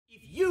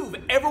If you've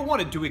ever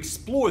wanted to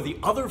explore the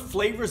other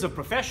flavors of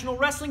professional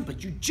wrestling,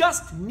 but you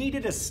just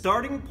needed a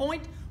starting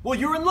point, well,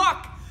 you're in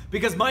luck,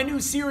 because my new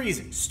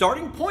series,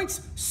 Starting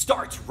Points,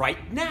 starts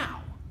right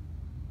now.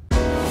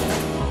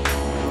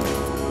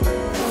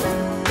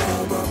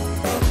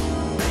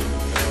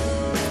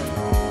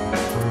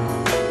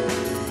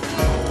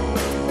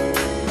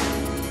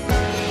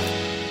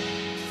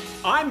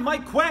 I'm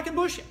Mike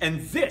Quackenbush,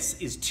 and this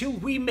is Till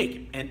We Make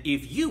It. And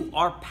if you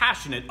are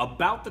passionate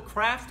about the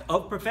craft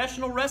of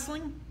professional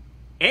wrestling,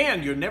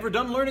 and you're never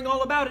done learning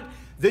all about it,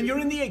 then you're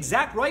in the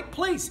exact right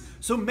place.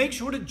 So make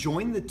sure to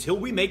join the Till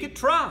We Make It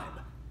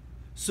tribe.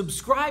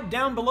 Subscribe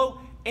down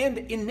below and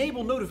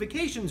enable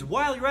notifications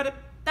while you're at it.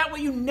 That way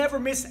you never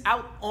miss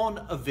out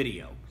on a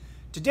video.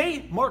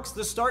 Today marks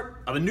the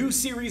start of a new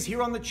series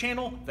here on the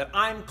channel that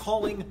I'm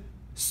calling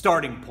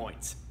Starting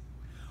Points.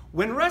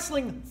 When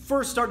wrestling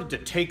first started to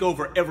take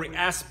over every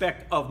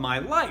aspect of my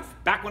life,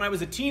 back when I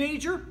was a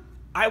teenager,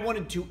 I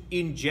wanted to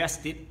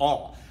ingest it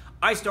all.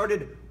 I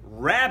started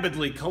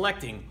rabidly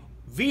collecting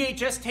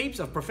VHS tapes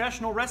of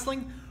professional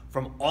wrestling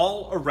from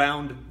all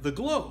around the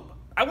globe.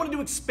 I wanted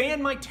to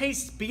expand my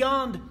tastes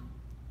beyond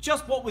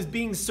just what was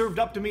being served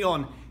up to me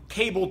on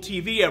cable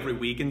TV every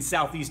week in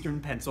southeastern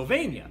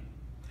Pennsylvania.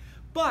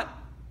 But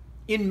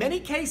in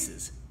many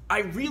cases, I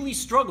really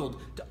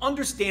struggled to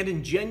understand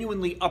and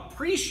genuinely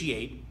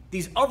appreciate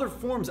these other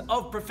forms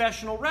of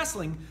professional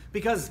wrestling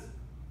because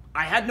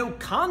I had no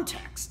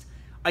context.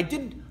 I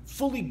didn't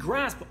fully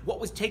grasp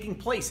what was taking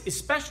place,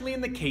 especially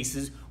in the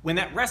cases when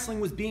that wrestling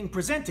was being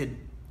presented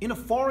in a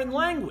foreign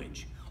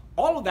language.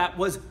 All of that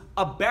was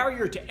a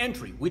barrier to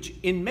entry, which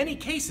in many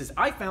cases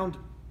I found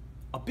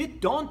a bit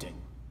daunting.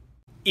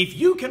 If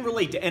you can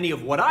relate to any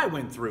of what I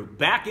went through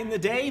back in the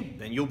day,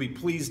 then you'll be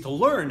pleased to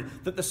learn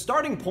that the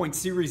Starting Point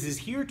series is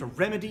here to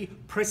remedy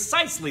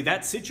precisely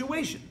that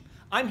situation.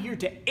 I'm here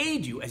to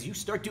aid you as you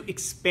start to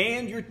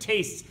expand your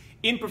tastes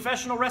in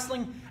professional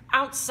wrestling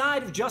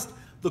outside of just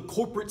the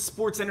corporate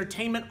sports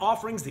entertainment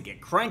offerings that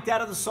get cranked out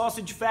of the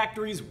sausage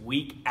factories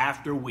week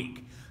after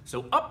week.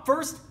 So up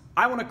first,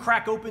 I want to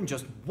crack open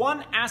just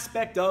one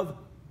aspect of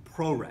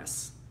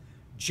Puroresu,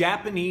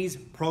 Japanese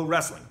pro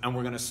wrestling. And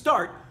we're going to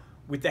start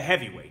with the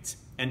heavyweights.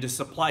 And to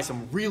supply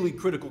some really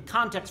critical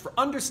context for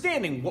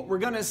understanding what we're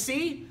going to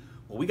see,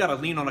 well, we got to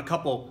lean on a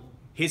couple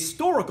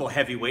historical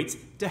heavyweights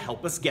to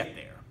help us get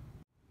there.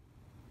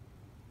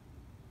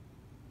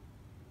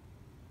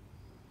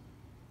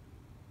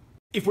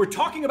 If we're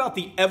talking about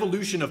the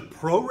evolution of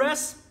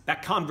Puroresu,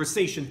 that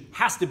conversation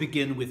has to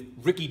begin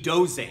with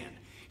Rikidozan.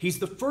 He's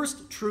the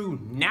first true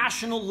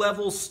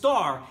national-level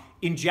star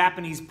in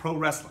Japanese pro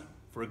wrestling.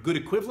 For a good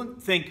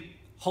equivalent, think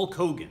Hulk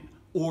Hogan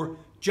or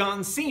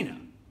John Cena.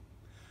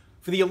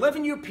 For the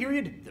 11-year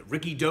period that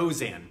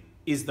Rikidozan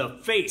is the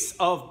face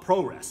of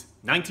Puroresu,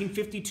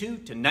 1952 to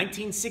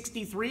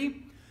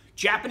 1963,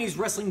 Japanese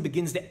wrestling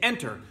begins to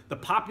enter the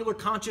popular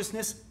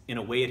consciousness in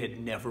a way it had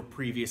never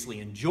previously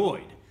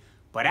enjoyed.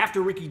 But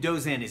after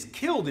Rikidozan is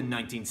killed in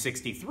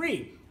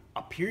 1963,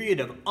 a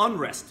period of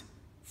unrest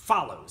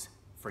follows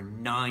for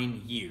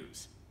 9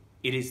 years.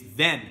 It is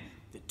then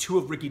that two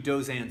of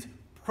Rikidozan's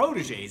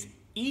proteges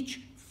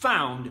each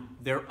found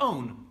their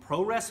own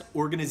Puroresu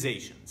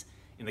organizations.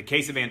 In the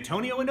case of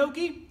Antonio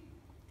Inoki,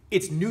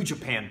 it's New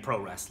Japan Pro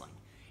Wrestling.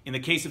 In the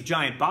case of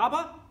Giant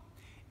Baba,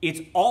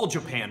 it's All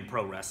Japan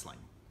Pro Wrestling.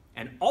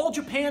 And All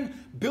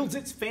Japan builds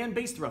its fan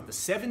base throughout the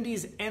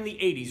 70s and the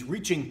 80s,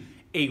 reaching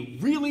a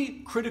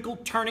really critical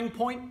turning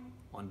point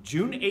on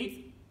June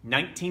 8th,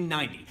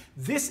 1990.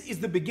 This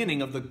is the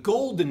beginning of the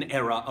golden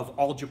era of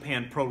All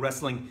Japan Pro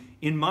Wrestling,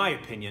 in my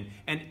opinion,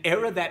 an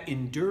era that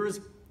endures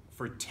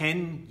for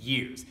 10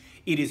 years.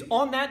 It is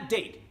on that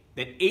date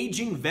that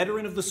aging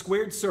veteran of the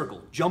squared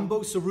circle,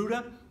 Jumbo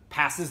Tsuruta,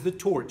 passes the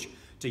torch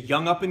to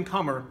young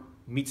up-and-comer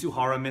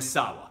Mitsuhara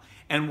Misawa.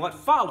 And what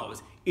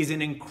follows is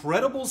an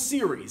incredible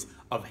series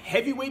of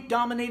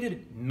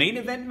heavyweight-dominated main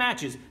event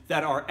matches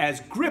that are as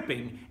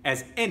gripping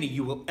as any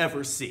you will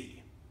ever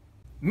see.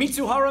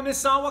 Mitsuhara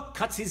Misawa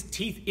cuts his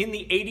teeth in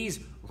the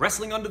 80s,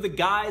 wrestling under the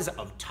guise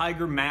of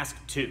Tiger Mask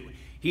 2.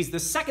 He's the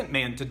second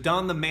man to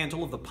don the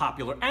mantle of the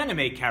popular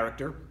anime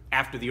character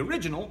after the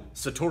original,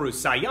 Satoru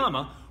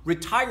Sayama,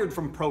 retired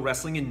from pro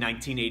wrestling in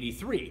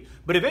 1983.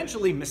 But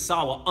eventually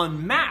Misawa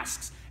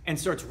unmasks and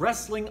starts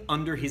wrestling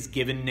under his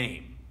given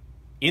name.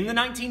 In the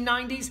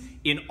 1990s,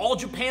 in All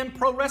Japan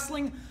Pro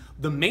Wrestling,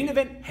 the main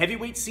event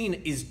heavyweight scene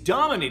is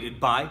dominated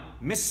by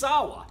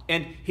Misawa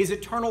and his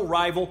eternal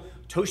rival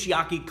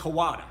Toshiaki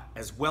Kawada,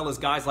 as well as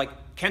guys like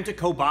Kenta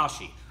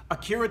Kobashi,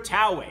 Akira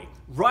Taue,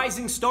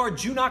 rising star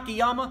Jun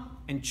Akiyama,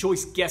 and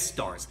choice guest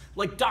stars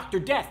like Dr.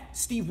 Death,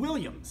 Steve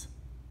Williams.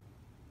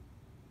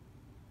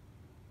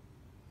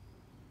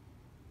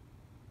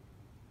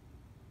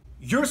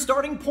 Your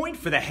starting point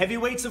for the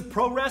heavyweights of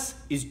Puroresu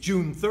is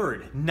June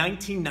 3rd,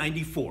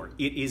 1994.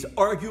 It is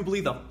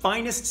arguably the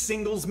finest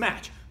singles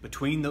match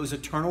between those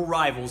eternal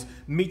rivals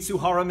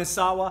Mitsuhara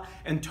Misawa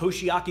and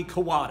Toshiaki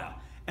Kawada.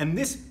 And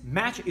this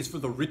match is for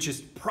the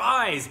richest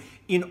prize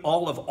in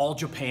all of All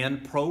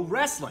Japan Pro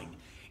Wrestling.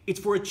 It's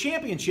for a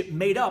championship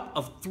made up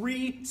of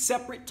 3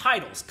 separate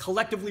titles,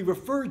 collectively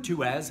referred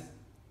to as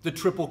the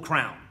Triple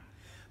Crown.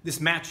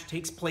 This match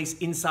takes place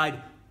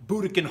inside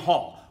Budokan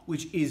Hall,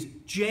 which is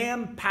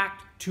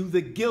jam-packed to the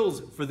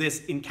gills for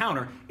this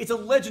encounter. It's a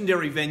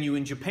legendary venue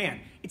in Japan.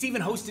 It's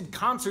even hosted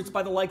concerts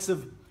by the likes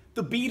of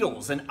the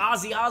Beatles and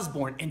Ozzy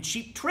Osbourne and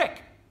Cheap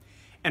Trick.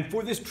 And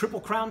for this Triple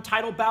Crown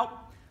title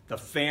bout, the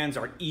fans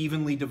are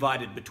evenly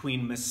divided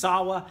between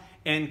Misawa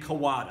and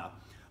Kawada.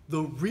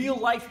 The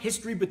real-life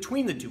history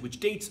between the two, which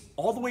dates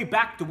all the way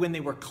back to when they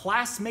were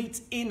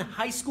classmates in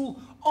high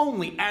school,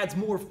 only adds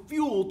more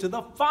fuel to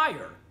the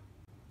fire.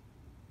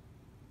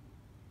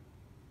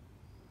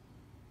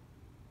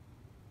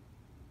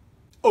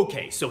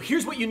 Okay, so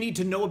here's what you need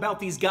to know about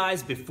these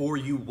guys before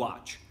you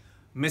watch.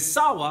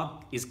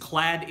 Misawa is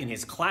clad in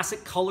his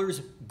classic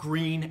colors,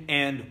 green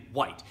and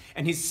white,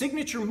 and his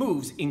signature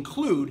moves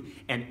include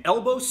an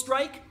elbow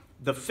strike,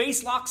 the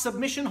face lock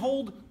submission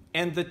hold,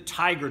 and the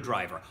Tiger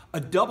Driver, a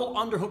double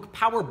underhook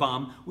power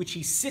bomb which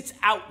he sits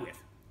out with.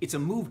 It's a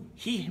move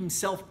he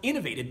himself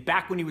innovated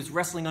back when he was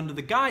wrestling under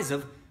the guise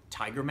of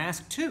Tiger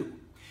Mask 2.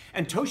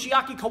 And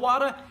Toshiaki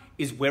Kawada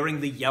is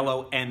wearing the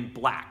yellow and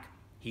black.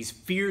 He's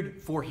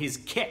feared for his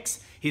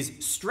kicks, his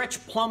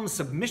stretch plum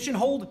submission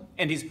hold,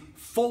 and his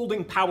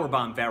folding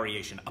powerbomb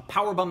variation, a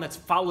powerbomb that's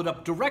followed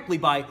up directly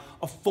by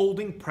a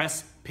folding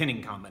press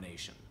pinning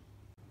combination.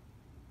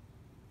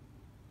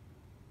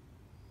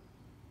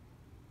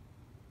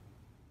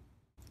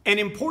 An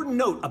important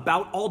note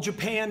about All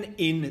Japan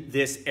in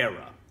this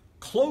era.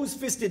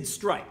 Close-fisted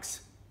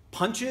strikes,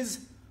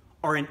 punches,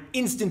 are an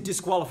instant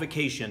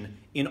disqualification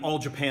in All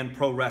Japan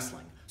Pro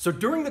Wrestling. So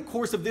during the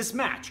course of this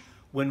match,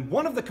 when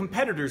one of the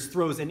competitors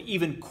throws an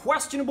even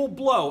questionable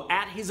blow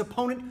at his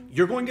opponent,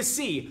 you're going to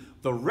see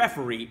the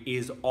referee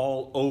is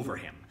all over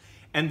him.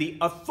 And the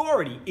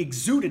authority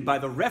exuded by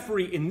the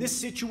referee in this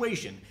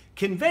situation,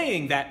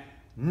 conveying that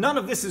none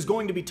of this is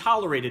going to be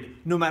tolerated,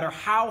 no matter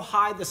how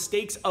high the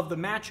stakes of the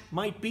match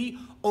might be,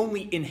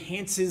 only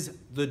enhances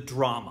the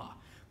drama.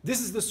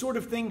 This is the sort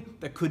of thing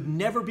that could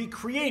never be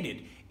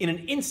created in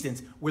an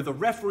instance where the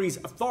referee's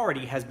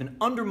authority has been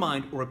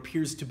undermined or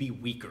appears to be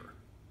weaker.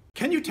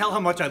 Can you tell how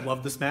much I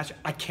love this match?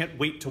 I can't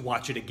wait to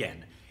watch it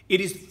again. It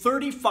is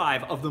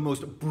 35 of the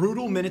most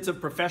brutal minutes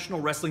of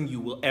professional wrestling you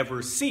will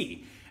ever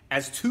see,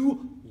 as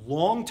 2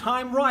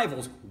 longtime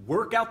rivals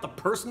work out the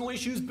personal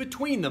issues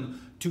between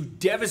them to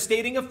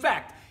devastating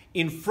effect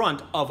in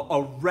front of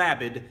a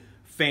rabid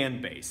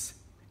fan base.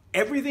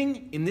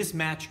 Everything in this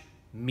match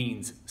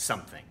means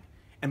something.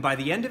 And by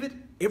the end of it,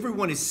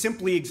 everyone is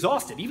simply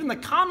exhausted. Even the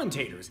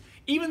commentators,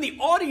 even the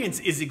audience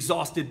is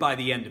exhausted by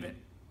the end of it.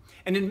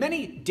 And in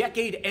many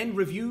decade-end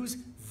reviews,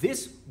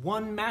 this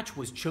one match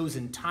was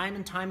chosen time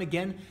and time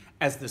again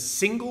as the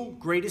single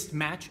greatest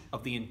match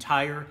of the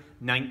entire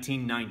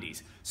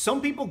 1990s.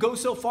 Some people go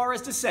so far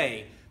as to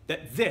say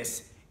that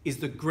this is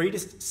the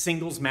greatest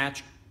singles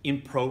match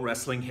in pro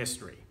wrestling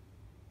history.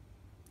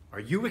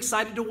 Are you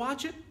excited to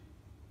watch it?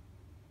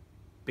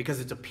 Because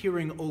it's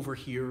appearing over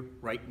here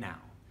right now.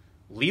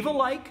 Leave a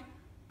like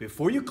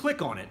before you click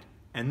on it,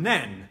 and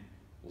then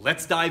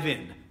let's dive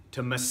in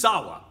to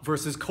Misawa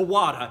versus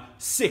Kawada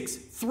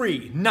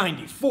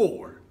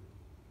 6-3-94.